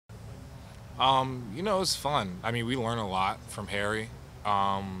You know, it's fun. I mean, we learn a lot from Harry,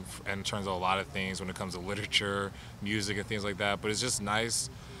 in terms of a lot of things when it comes to literature, music, and things like that. But it's just nice.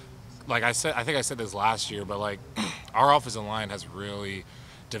 Like I said, I think I said this last year, but like our offensive line has really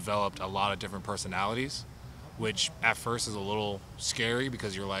developed a lot of different personalities, which at first is a little scary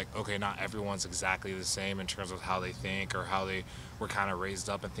because you're like, okay, not everyone's exactly the same in terms of how they think or how they were kind of raised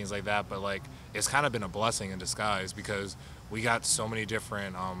up and things like that. But like, it's kind of been a blessing in disguise because we got so many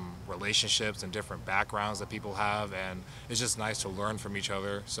different relationships and different backgrounds that people have, and it's just nice to learn from each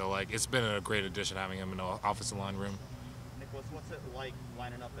other. So like, it's been a great addition having him in the offensive line room. Nicholas, what's it like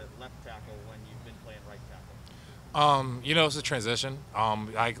lining up at left tackle when you've been playing right tackle? You know, it's a transition.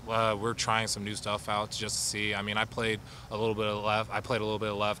 We're trying some new stuff out just to see. I mean, I played a little bit of left. I played a little bit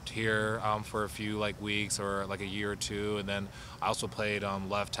of left here for a few like weeks or like a year or two, and then I also played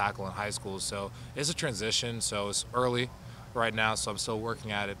left tackle in high school. So it's a transition. So it's early right now, so I'm still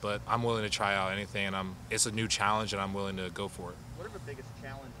working at it. But I'm willing to try out anything, and it's a new challenge, and I'm willing to go for it. What are the biggest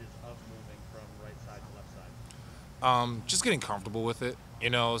challenges of moving from right side to left side? Just getting comfortable with it. You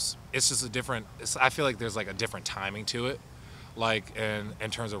know, it's just a different. I feel like there's like a different timing to it. Like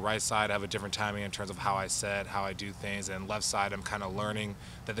in terms of right side, I have a different timing in terms of how I set, how I do things, and left side, I'm kind of learning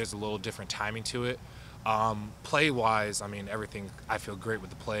that there's a little different timing to it. Play wise, I mean, everything. I feel great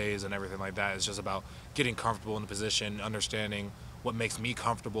with the plays and everything like that. It's just about getting comfortable in the position, understanding what makes me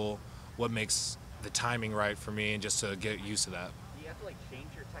comfortable, what makes the timing right for me, and just to get used to that. Do you have to like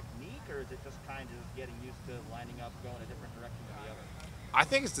change your technique, or is it just kind of getting used to lining up, going a different direction than the other? I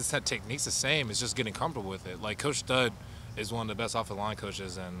think it's the set technique's the same. It's just getting comfortable with it. Like Coach Stud is one of the best offensive line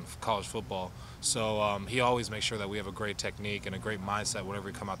coaches in college football. So he always makes sure that we have a great technique and a great mindset whenever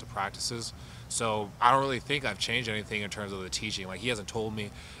we come out to practices. So I don't really think I've changed anything in terms of the teaching. Like he hasn't told me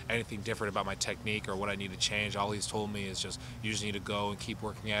anything different about my technique or what I need to change. All he's told me is just you just need to go and keep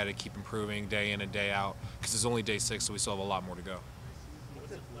working at it, keep improving day in and day out. Because it's only day 6, so we still have a lot more to go.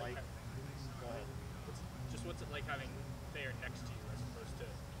 What's it like? Go ahead. What's it like having Thayer next to you as opposed to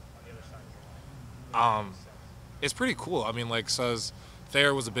on the other side of the line? It's pretty cool. I mean, like, says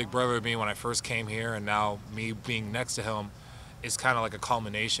Thayer was a big brother to me when I first came here, and now me being next to him is kind of like a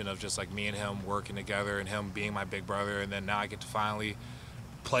culmination of just like me and him working together and him being my big brother, and then now I get to finally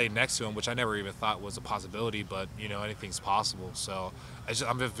play next to him, which I never even thought was a possibility, but you know, anything's possible. So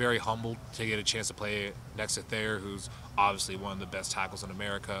I'm just very humbled to get a chance to play next to Thayer, who's obviously one of the best tackles in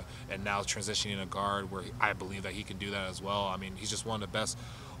America, and now transitioning to guard where I believe that he can do that as well. I mean, he's just one of the best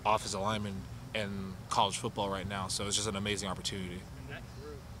offensive linemen in college football right now, so it's just an amazing opportunity. In that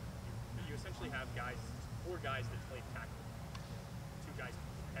group, you essentially have guys, 4 guys that played tackle, 2 guys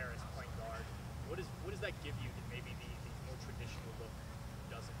from Paris playing guard. What does that give you that maybe the more traditional look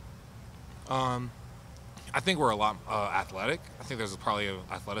doesn't? I think we're a lot athletic. I think there's probably an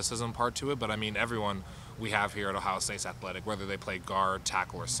athleticism part to it, but I mean, everyone we have here at Ohio State's athletic, whether they play guard,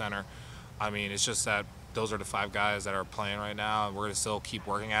 tackle, or center. I mean, it's just that those are the 5 guys that are playing right now, and we're going to still keep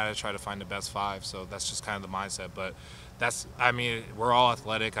working at it, try to find the best 5. So that's just kind of the mindset. But I mean, we're all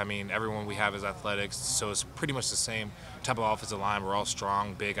athletic. I mean, everyone we have is athletic, so it's pretty much the same type of offensive line. We're all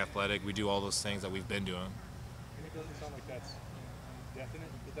strong, big, athletic. We do all those things that we've been doing. And it doesn't sound like that's definite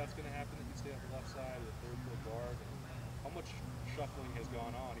that that's going to happen, that you stay on the left side of the third field guard. And how much shuffling has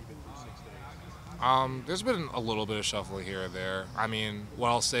gone on even through 6 days? There's been a little bit of shuffling here or there. I mean, what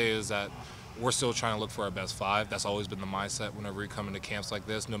I'll say is that we're still trying to look for our best 5. That's always been the mindset whenever we come into camps like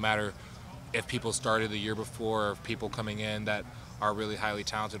this, no matter if people started the year before or if people coming in that are really highly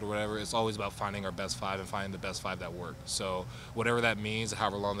talented or whatever. It's always about finding our best 5 and finding the best 5 that work. So whatever that means,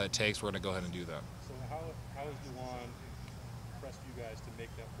 however long that takes, we're going to go ahead and do that. So how has Dewan impressed you guys to make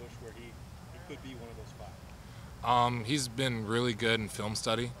that push where he could be one of those 5? He's been really good in film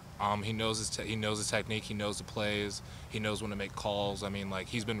study. He knows his technique. He knows the plays. He knows when to make calls. I mean, like,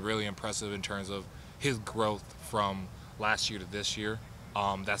 he's been really impressive in terms of his growth from last year to this year.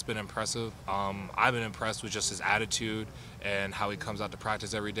 That's been impressive. I've been impressed with just his attitude and how he comes out to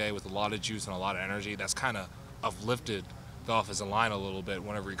practice every day with a lot of juice and a lot of energy. That's kind of uplifted the offensive line a little bit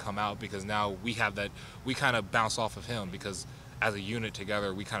whenever we come out, because now we have that. We kind of bounce off of him, because as a unit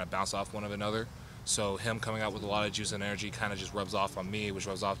together, we kind of bounce off one of another. So him coming out with a lot of juice and energy kind of just rubs off on me, which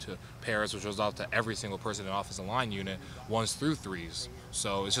rubs off to Paris, which rubs off to every single person in the offensive line unit, 1s through 3s.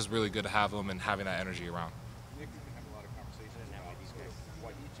 So it's just really good to have him and having that energy around. Nick, we can have a lot of conversations about why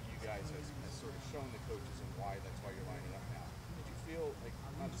each of you guys has sort of shown the coaches and why that's why you're lining up now. Did you feel like,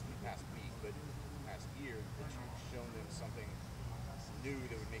 not just in the past week, but in the past year, that you've shown them something new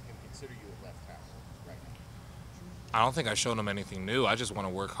that would make them consider you at left tackle right now? I don't think I've shown them anything new. I just want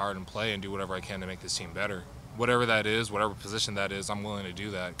to work hard and play and do whatever I can to make this team better. whatever that is, whatever position that is, I'm willing to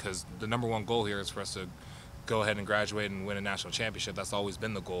do that, because the number one goal here is for us to go ahead and graduate and win a national championship. That's always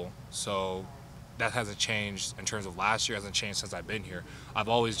been the goal. So that hasn't changed in terms of last year, hasn't changed since I've been here. I've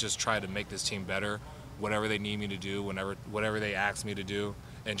always just tried to make this team better, whatever they need me to do, whatever they ask me to do,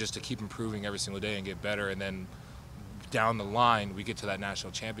 and just to keep improving every single day and get better. And then down the line, we get to that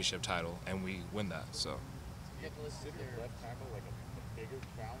national championship title and we win that. So. Nicholas, is your left tackle like a bigger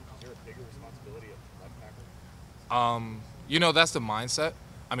challenge? Is there a bigger responsibility of left tackle? You know, that's the mindset.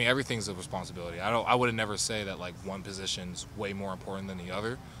 I mean, everything's a responsibility. I would never say that like one position's way more important than the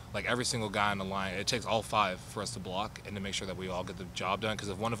other. Like every single guy on the line, it takes all five for us to block and to make sure that we all get the job done. Because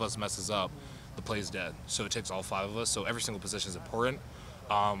if one of us messes up, the play's dead. So it takes all five of us. So every single position is important.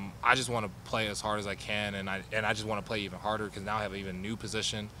 I just want to play as hard as I can, and I just want to play even harder because now I have an even new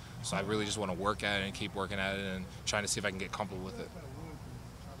position. So I really just want to work at it and keep working at it and trying to see if I can get comfortable with it.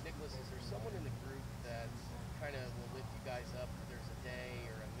 Nicholas, is there someone in the group that kind of will lift you guys up if there's a day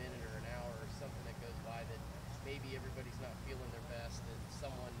or a minute or an hour or something that goes by that maybe everybody's not feeling their best and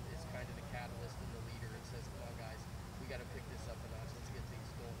someone is kind of the catalyst and the leader and says, come on guys, we got to pick this up a notch, let's get things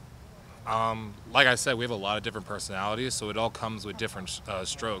going? Like I said, we have a lot of different personalities, so it all comes with different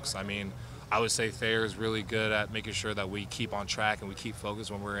strokes. I mean, I would say Thayer is really good at making sure that we keep on track and we keep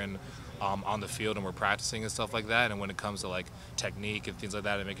focused when we're on the field and we're practicing and stuff like that. And when it comes to like technique and things like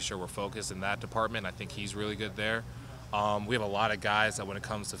that and making sure we're focused in that department, I think he's really good there. We have a lot of guys that when it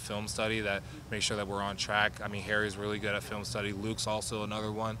comes to film study that make sure that we're on track. I mean, Harry's really good at film study. Luke's also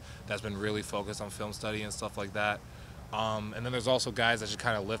another one that's been really focused on film study and stuff like that. And then there's also guys that just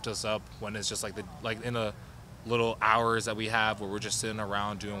kind of lift us up when it's just like in the little hours that we have where we're just sitting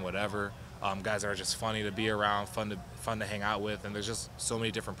around doing whatever. Guys that are just funny to be around, fun to hang out with, and there's just so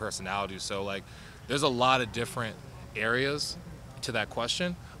many different personalities. So like, there's a lot of different areas to that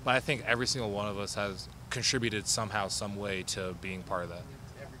question, but I think every single one of us has contributed somehow, some way to being part of that.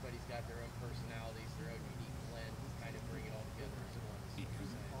 Everybody's got their own personalities, their own unique blend, kind of bring it all together as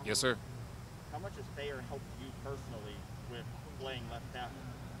one. Yes, sir. How much has Thayer helped you personally with playing left tackle?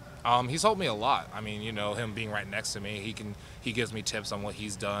 He's helped me a lot. I mean, you know, him being right next to me, he gives me tips on what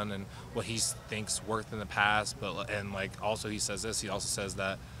he's done and what he thinks worked in the past. And like also he says this. He also says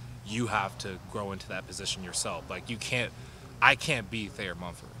that you have to grow into that position yourself. Like I can't be Thayer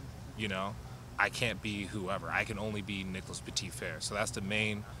Mumford. You know, I can't be whoever. I can only be Nicholas Petit-Frere. So that's the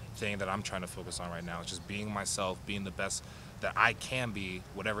main thing that I'm trying to focus on right now. Is just being myself, being the best that I can be,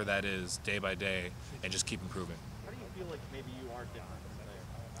 whatever that is, day by day, and just keep improving. How do you feel like maybe you are different from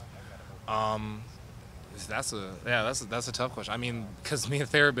Thayer? That's a tough question. I mean, because me and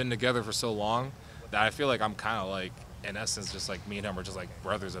Thayer have been together for so long that I feel like I'm kind of like, in essence, just like me and him are just like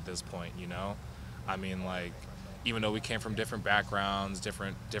brothers at this point, you know? I mean, like, even though we came from different backgrounds,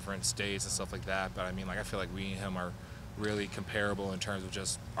 different states and stuff like that, but I mean, like, I feel like we and him are really comparable in terms of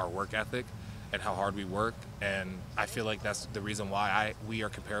just our work ethic and how hard we work. And I feel like that's the reason why we are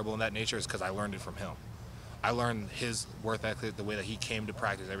comparable in that nature is because I learned it from him. I learned his work ethic, the way that he came to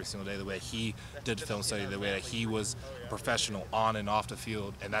practice every single day, the way he did film study, the way that he was a professional on and off the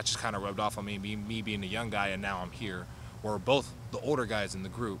field, and that just kind of rubbed off on me being a young guy, and now I'm here. We're both the older guys in the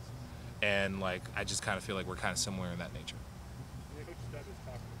group, and like I just kind of feel like we're kind of similar in that nature. Coach Doug was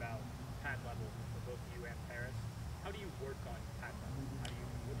talking about pad level for both you and Paris. How do you work on pad level? What do you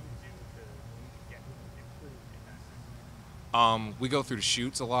do to get improved in that sense? We go through the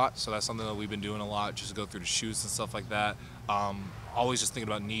shoots a lot, so that's something that we've been doing a lot, just to go through the shoots and stuff like that. Always just thinking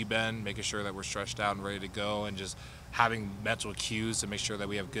about knee bend, making sure that we're stretched out and ready to go, and just having mental cues to make sure that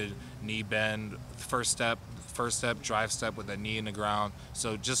we have good knee bend, first step, drive step with that knee in the ground.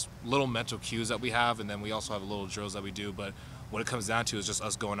 So just little mental cues that we have, and then we also have little drills that we do. But what it comes down to is just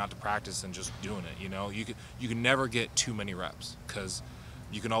us going out to practice and just doing it. You know, you can never get too many reps because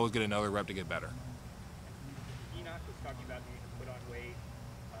you can always get another rep to get better. Enoch was talking about needing to put on weight.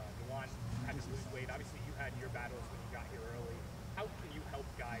 DeJuan had to lose weight. Obviously, you had your battles when you got here early. How can you help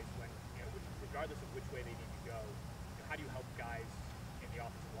guys when, you know, regardless of which way they need to go, how do you help guys in the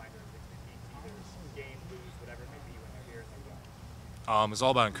offensive line or the team to either gain, lose, whatever it may be when they're here and they're young? It's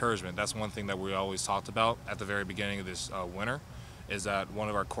all about encouragement. That's one thing that we always talked about at the very beginning of this winter, is that one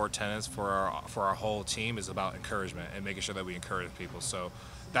of our core tenets for our whole team is about encouragement and making sure that we encourage people. So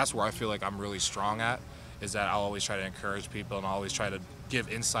that's where I feel like I'm really strong at, is that I'll always try to encourage people and I'll always try to give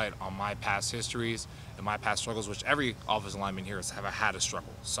insight on my past histories and my past struggles, which every offensive lineman here has had a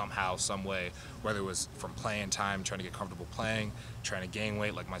struggle somehow, some way, whether it was from playing time, trying to get comfortable playing, trying to gain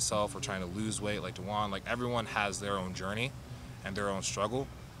weight like myself, or trying to lose weight like DeJuan. Like, everyone has their own journey and their own struggle.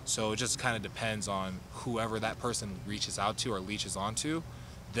 So it just kind of depends on whoever that person reaches out to or leeches onto,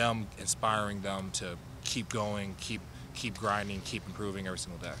 them inspiring them to keep going, keep grinding, keep improving every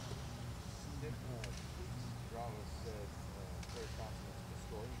single day. Nick Petit-Frere said Claire Thompson is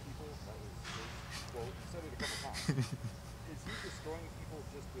destroying people. That was his quote. He said it a couple times. Is he destroying people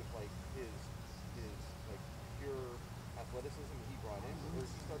just with like his like pure athleticism that he brought in, or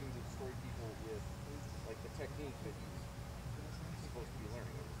is he starting to destroy people with like the technique that he's supposed to be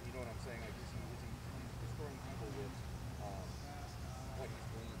learning? You know what I'm saying? Like, is he destroying people with what he's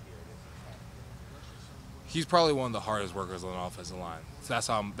bringing here? I guess he's trying to. He's probably one of the hardest workers on the offensive line. So that's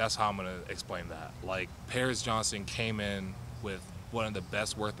how I'm gonna explain that. Like, Paris Johnson came in with one of the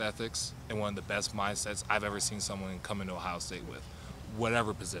best work ethics and one of the best mindsets I've ever seen someone come into Ohio State with,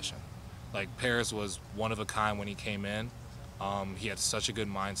 whatever position. Like, Paris was one of a kind when he came in. He had such a good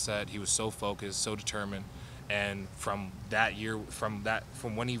mindset. He was so focused, so determined. And from that year, from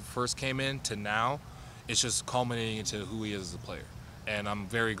when he first came in to now, it's just culminating into who he is as a player. And I'm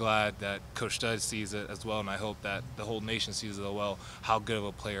very glad that Coach Stud sees it as well, and I hope that the whole nation sees it as well, how good of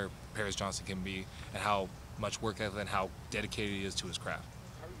a player Paris Johnson can be and how much work ethic and how dedicated he is to his craft.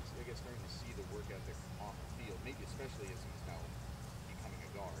 How are you, I guess, starting to see the work ethic on the field, maybe especially as he's now becoming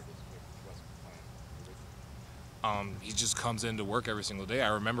a guard, as he wasn't playing originally? He just comes into work every single day. I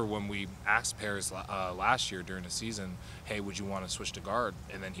remember when we asked Paris last year during the season, hey, would you want to switch to guard?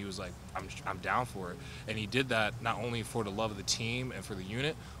 And then he was like, I'm down for it. And he did that not only for the love of the team and for the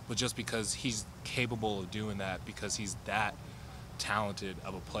unit, but just because he's capable of doing that, because he's that talented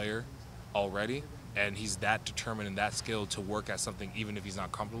of a player already, and he's that determined and that skilled to work at something even if he's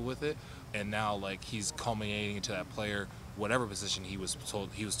not comfortable with it. And now, like, he's culminating into that player, whatever position he was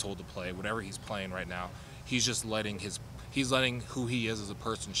told to play, whatever he's playing right now. He's just letting who he is as a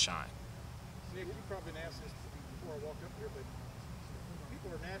person shine. Nick, you probably been asked this before I walked up here, but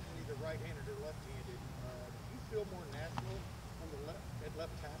people are naturally either right-handed or left-handed. Do you feel more natural at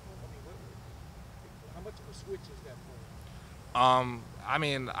left tackle? I mean, how much of a switch is that for you? I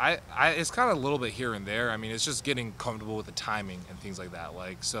mean, it's kind of a little bit here and there. I mean, it's just getting comfortable with the timing and things like that.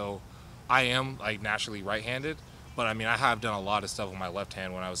 Like, so I am like naturally right-handed, but I mean, I have done a lot of stuff with my left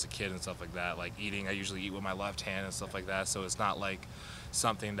hand when I was a kid and stuff like that. Like eating, I usually eat with my left hand and stuff like that. So it's not like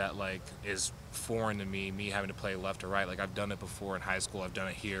something that like is foreign to me having to play left or right. Like, I've done it before in high school. I've done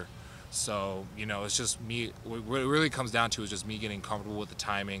it here. So, you know, it's just me. What it really comes down to is just me getting comfortable with the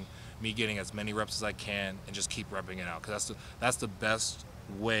timing, me getting as many reps as I can, and just keep repping it out. Because that's the best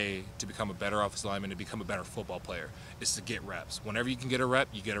way to become a better offensive lineman, to become a better football player, is to get reps. Whenever you can get a rep,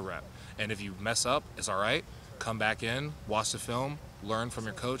 you get a rep. And if you mess up, it's all right. Come back in, watch the film, learn from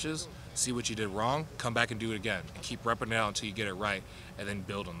your coaches, see what you did wrong, come back and do it again. And keep repping it out until you get it right, and then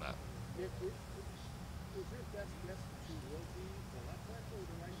build on that. Is your best guess that you will be the left tackle or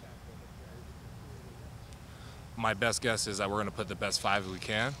the right tackle? My best guess is that we're going to put the best five that we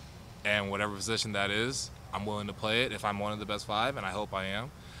can, and whatever position that is, I'm willing to play it if I'm one of the best five, and I hope I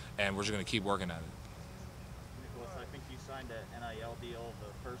am, and we're just going to keep working at it. Nicholas, I think you signed an NIL deal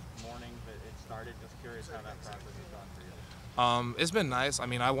the first morning that it started. Just curious how that process has gone for you. It's been nice. I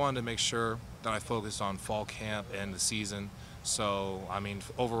mean, I wanted to make sure that I focused on fall camp and the season. So, I mean,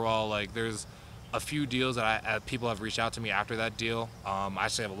 overall, like, there's a few deals that people have reached out to me after that deal. I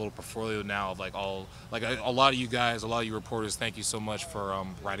actually have a little portfolio now of like a lot of you guys, a lot of you reporters, thank you so much for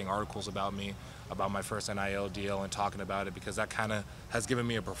writing articles about me, about my first NIL deal and talking about it, because that kind of has given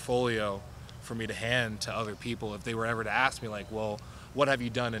me a portfolio for me to hand to other people if they were ever to ask me, like, well, what have you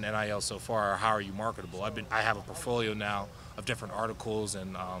done in NIL so far, or how are you marketable? I have a portfolio now of different articles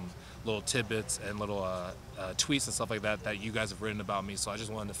and little tidbits and little tweets and stuff like that that you guys have written about me. So I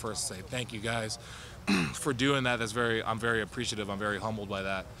just wanted to first say thank you guys for doing that. I'm very appreciative. I'm very humbled by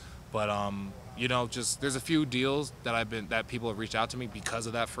that. But you know, just there's a few deals that people have reached out to me because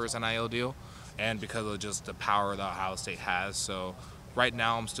of that first NIL deal, and because of just the power that Ohio State has. So right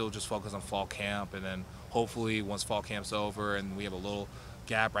now I'm still just focused on fall camp, and then hopefully once fall camp's over and we have a little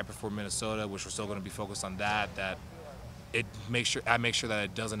gap right before Minnesota, which we're still going to be focused on that I make sure that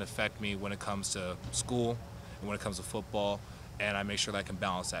it doesn't affect me when it comes to school and when it comes to football, and I make sure that I can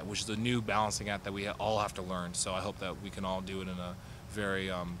balance that, which is a new balancing act that we all have to learn. So I hope that we can all do it in a very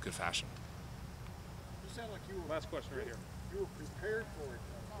good fashion. You sound like you were. Last question right here. You were prepared for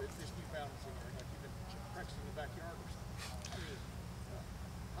it, this new balancing act, like you've been practicing in the backyard or something. I mean,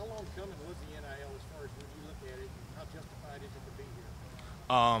 how long coming was the NIL as far as when you look at it, and how justified is it to be here?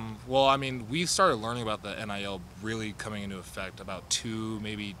 Well, I mean, we started learning about the NIL really coming into effect about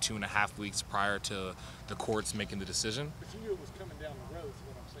maybe 2.5 weeks prior to the courts making the decision. But you knew it was coming down the road, is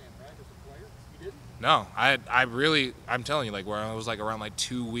what I'm saying, right? As a player, you didn't? No, I'm telling you, like, where I was like around like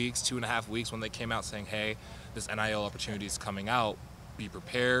 2.5 weeks when they came out saying, hey, this NIL opportunity is coming out, be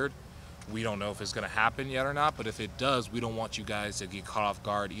prepared, We don't know if it's going to happen yet or not, but if it does, we don't want you guys to get caught off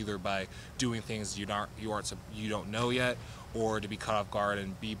guard either by doing things you don't know yet, or to be caught off guard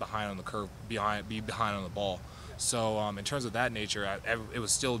and be behind on the curve, be behind on the ball. So in terms of that nature, it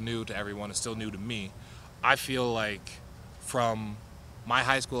was still new to everyone. It's still new to me. I feel like from my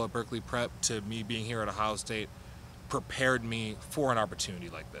high school at Berkeley Prep to me being here at Ohio State prepared me for an opportunity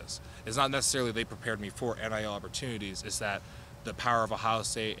like this. It's not necessarily they prepared me for NIL opportunities. It's that the power of Ohio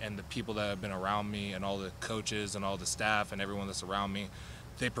State and the people that have been around me and all the coaches and all the staff and everyone that's around me,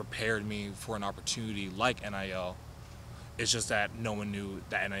 they prepared me for an opportunity like NIL. It's just that no one knew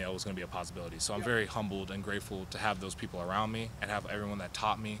that NIL was going to be a possibility. So I'm very humbled and grateful to have those people around me and have everyone that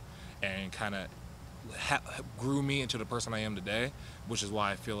taught me and kind of grew me into the person I am today, which is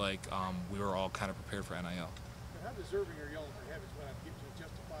why I feel like we were all kind of prepared for NIL. How deserving are y'all to have is what I'm getting to,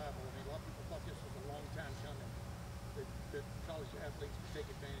 justifiable? I mean, a lot of people thought this was a long time coming, that college athletes would take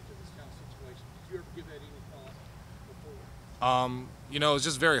advantage of this kind of situation. Did you ever give that any thought before? You know, it's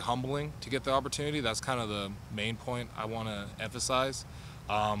just very humbling to get the opportunity. That's kind of the main point I want to emphasize.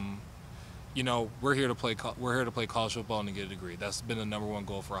 You know, we're here to play college football and to get a degree. That's been the #1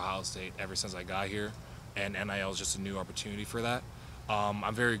 goal for Ohio State ever since I got here, and NIL is just a new opportunity for that.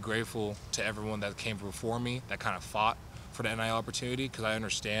 I'm very grateful to everyone that came before me that kind of fought for the NIL opportunity, because I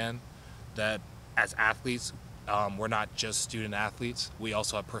understand that as athletes, we're not just student athletes. We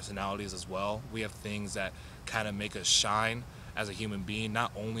also have personalities as well. We have things that kind of make us shine as a human being, not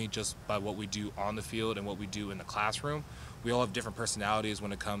only just by what we do on the field and what we do in the classroom. We all have different personalities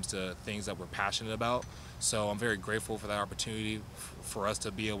when it comes to things that we're passionate about. So I'm very grateful for that opportunity for us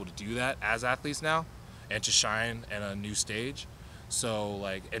to be able to do that as athletes now and to shine in a new stage. So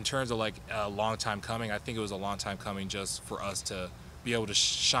like in terms of like a long time coming, I think it was a long time coming just for us to be able to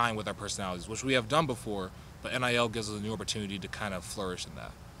shine with our personalities, which we have done before, but NIL gives us a new opportunity to kind of flourish in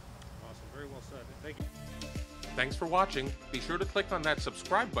that. Awesome. Very well said. Thank you. Thanks for watching. Be sure to click on that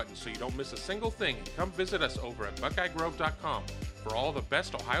subscribe button so you don't miss a single thing, and come visit us over at BuckeyeGrove.com for all the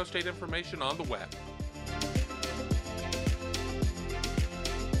best Ohio State information on the web.